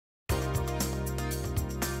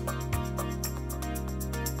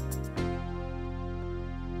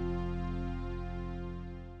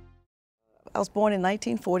I was born in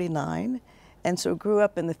 1949, and so grew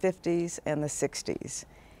up in the 50s and the 60s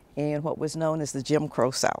in what was known as the Jim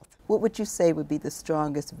Crow South. What would you say would be the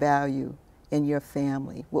strongest value in your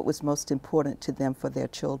family? What was most important to them for their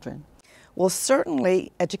children? Well,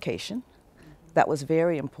 certainly education. That was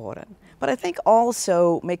very important. But I think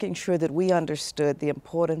also making sure that we understood the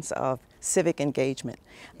importance of civic engagement,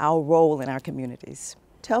 our role in our communities.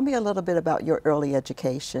 Tell me a little bit about your early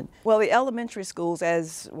education. Well, the elementary schools,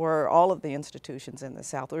 as were all of the institutions in the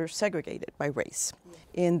South, were segregated by race.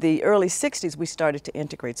 In the early 60s, we started to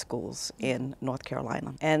integrate schools in North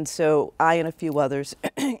Carolina. And so I and a few others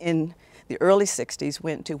in the early 60s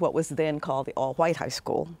went to what was then called the all-white high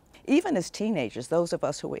school. Even as teenagers, those of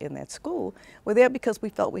us who were in that school were there because we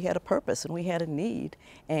felt we had a purpose and we had a need,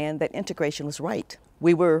 and that integration was right.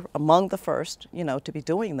 We were among the first, to be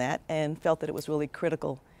doing that, and felt that it was really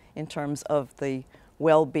critical in terms of the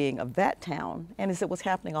well-being of that town, and as it was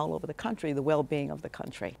happening all over the country, the well-being of the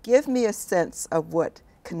country. Give me a sense of what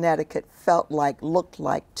Connecticut felt like, looked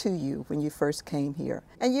like to you when you first came here.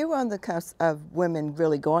 And you were on the cusp of women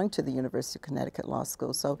really going to the University of Connecticut Law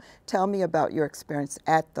School, so tell me about your experience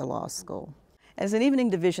at the law school. As an evening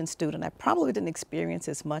division student, I probably didn't experience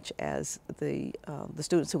as much as the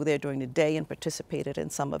students who were there during the day and participated in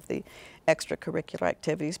some of the extracurricular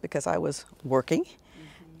activities because I was working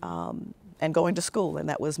and going to school, and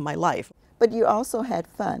that was my life. But you also had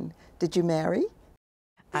fun. Did you marry?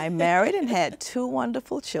 I married and had 2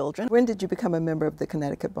 wonderful children. When did you become a member of the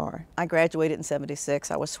Connecticut Bar? I graduated in '76.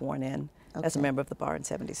 I was sworn in as a member of the bar in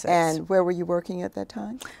 '76. And where were you working at that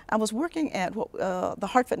time? I was working at the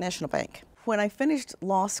Hartford National Bank. When I finished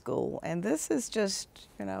law school, and this is just,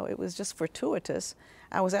 it was just fortuitous,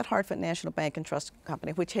 I was at Hartford National Bank and Trust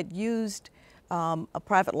Company, which had used a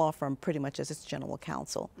private law firm pretty much as its general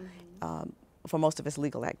counsel for most of its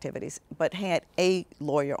legal activities, but had a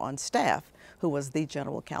lawyer on staff who was the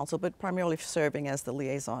general counsel, but primarily serving as the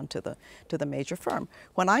liaison to the major firm.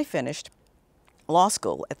 When I finished law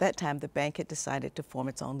school, at that time the bank had decided to form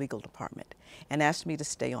its own legal department and asked me to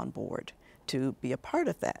stay on board to be a part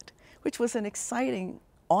of that, which was an exciting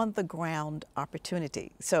on-the-ground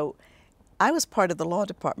opportunity. So I was part of the law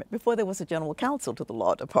department before there was a general counsel to the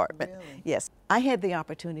law department. Really? Yes. I had the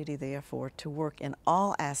opportunity, therefore, to work in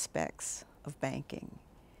all aspects of banking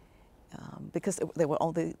because there were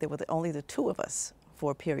only the 2 of us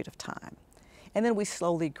for a period of time. And then we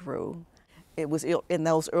slowly grew. It was in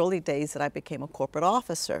those early days that I became a corporate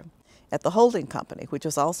officer at the holding company, which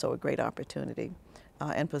was also a great opportunity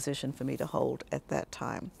and position for me to hold at that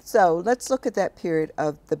time. So let's look at that period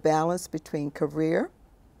of the balance between career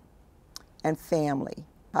and family.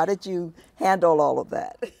 How did you handle all of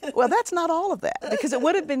that? Well, that's not all of that, because it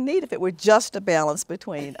would have been neat if it were just a balance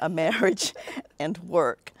between a marriage and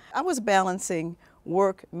work. I was balancing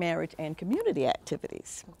work, marriage, and community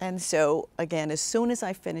activities. And so, again, as soon as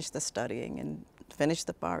I finished the studying and finished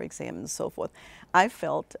the bar exam and so forth, I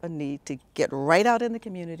felt a need to get right out in the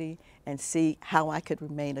community and see how I could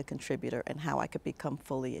remain a contributor and how I could become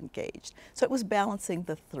fully engaged. So it was balancing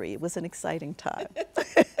the 3. It was an exciting time.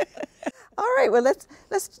 All right, well,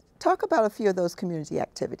 let's talk about a few of those community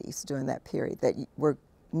activities during that period that were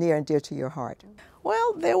near and dear to your heart.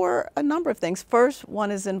 Well, there were a number of things. First,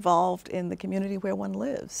 one is involved in the community where one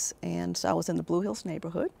lives. And so I was in the Blue Hills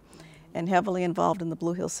neighborhood and heavily involved in the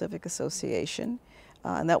Blue Hills Civic Association.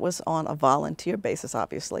 And that was on a volunteer basis,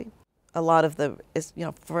 obviously. A lot of the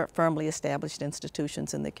firmly established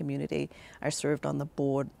institutions in the community. I served on the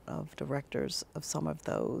board of directors of some of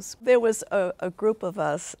those. There was a group of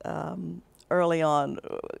us early on,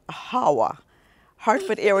 HAWA,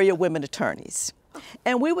 Hartford Area Women Attorneys.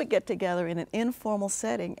 And we would get together in an informal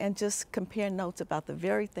setting and just compare notes about the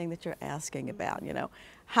very thing that you're asking about,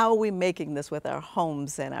 How are we making this with our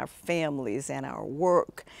homes and our families and our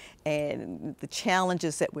work and the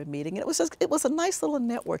challenges that we're meeting? And it was a nice little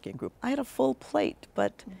networking group. I had a full plate,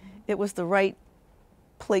 but it was the right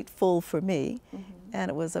plate full for me. And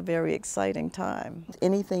it was a very exciting time.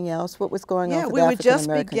 Anything else? What was going on for the we were African just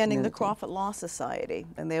American beginning community? the Crawford Law Society,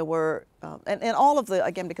 and there were, and all of the,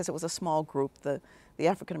 again, because it was a small group, the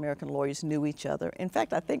African American lawyers knew each other. In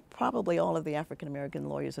fact, I think probably all of the African American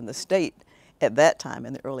lawyers in the state at that time,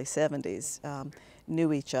 in the early 70s,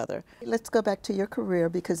 knew each other. Let's go back to your career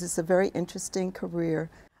because it's a very interesting career.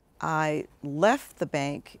 I left the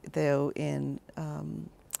bank, though, in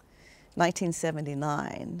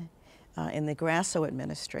 1979. In the Grasso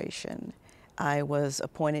administration, I was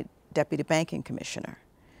appointed Deputy Banking Commissioner,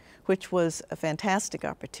 which was a fantastic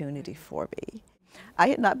opportunity for me. I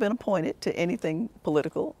had not been appointed to anything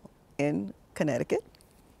political in Connecticut,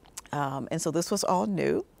 and so this was all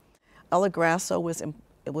new. Grasso was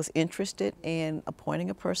was interested in appointing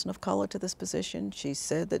a person of color to this position. She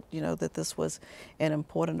said that, that this was an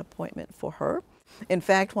important appointment for her. In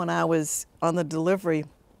fact, when I was on the delivery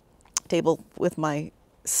table with my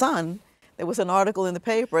son, there was an article in the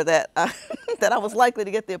paper that that I was likely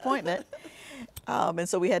to get the appointment. And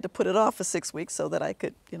so we had to put it off for 6 weeks so that I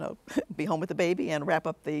could, be home with the baby and wrap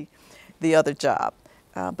up the other job.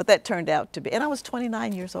 But that turned out to be, and I was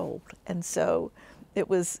 29 years old. And so it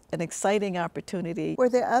was an exciting opportunity. Were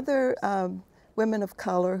there other women of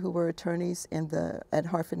color who were attorneys at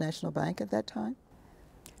Hartford National Bank at that time?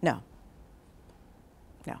 No.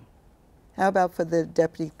 No. How about for the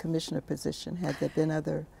deputy commissioner position? Had there been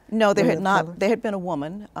other? No, there had not. There had been a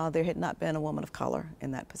woman. There had not been a woman of color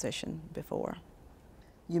in that position before.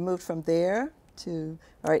 You moved from there to,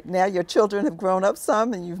 all right, now your children have grown up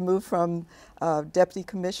some and you've moved from deputy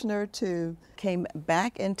commissioner to? Came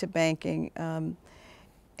back into banking,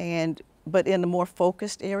 but in a more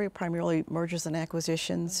focused area, primarily mergers and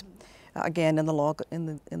acquisitions, again in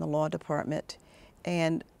the law department,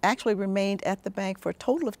 and actually remained at the bank for a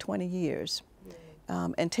total of 20 years,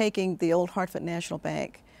 and taking the old Hartford National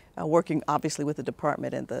Bank, working obviously with the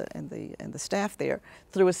department and the staff there,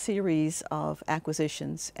 through a series of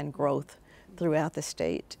acquisitions and growth throughout the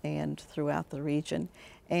state and throughout the region,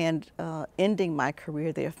 and ending my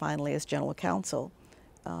career there finally as general counsel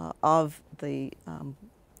of the,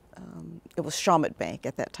 it was Shawmut Bank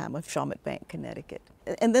at that time, of Shawmut Bank, Connecticut.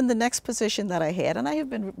 And then the next position that I had, and I have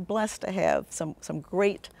been blessed to have some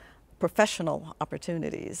great professional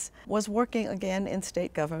opportunities, was working again in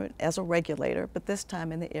state government as a regulator, but this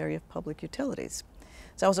time in the area of public utilities.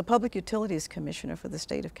 So I was a public utilities commissioner for the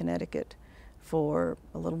state of Connecticut for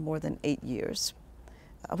a little more than 8 years,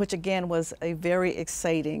 which again was a very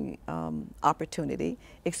exciting opportunity,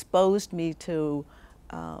 exposed me to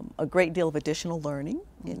a great deal of additional learning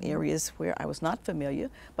in areas where I was not familiar,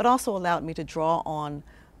 but also allowed me to draw on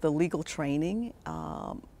the legal training,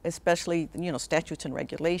 especially statutes and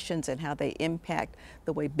regulations and how they impact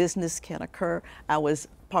the way business can occur. I was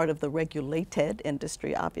part of the regulated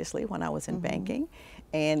industry, obviously, when I was in banking,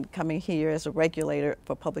 and coming here as a regulator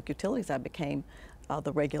for public utilities, I became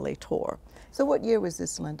the regulator. So what year was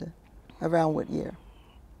this, Linda? Around what year?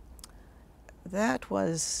 That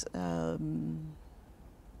was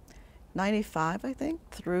 95, I think,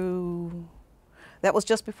 through. That was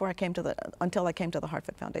just before I came to until I came to the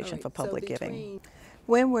Hartford Foundation for Public Giving.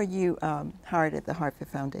 When were you hired at the Hartford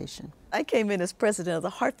Foundation? I came in as president of the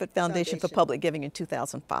Hartford Foundation for Public Giving in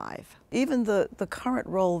 2005. Even the current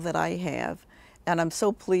role that I have, and I'm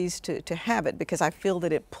so pleased to have it because I feel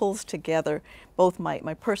that it pulls together both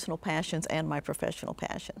my personal passions and my professional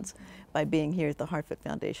passions by being here at the Hartford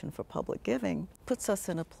Foundation for Public Giving, puts us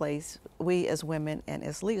in a place, we as women and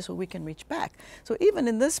as leaders, where we can reach back. So even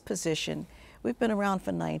in this position, we've been around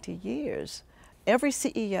for 90 years. Every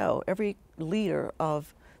CEO, every leader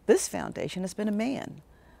of this foundation has been a man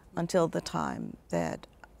until the time that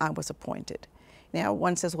I was appointed. Now,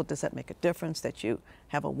 one says, well, does that make a difference that you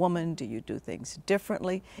have a woman? Do you do things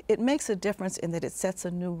differently? It makes a difference in that it sets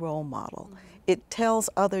a new role model. It tells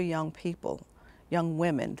other young people, young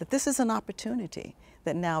women, that this is an opportunity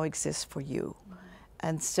that now exists for you.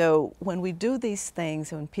 And so when we do these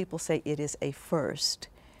things, when people say it is a first,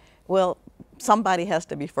 well, somebody has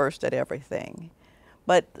to be first at everything.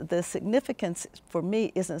 But the significance for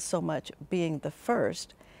me isn't so much being the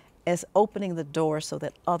first as opening the door so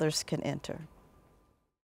that others can enter.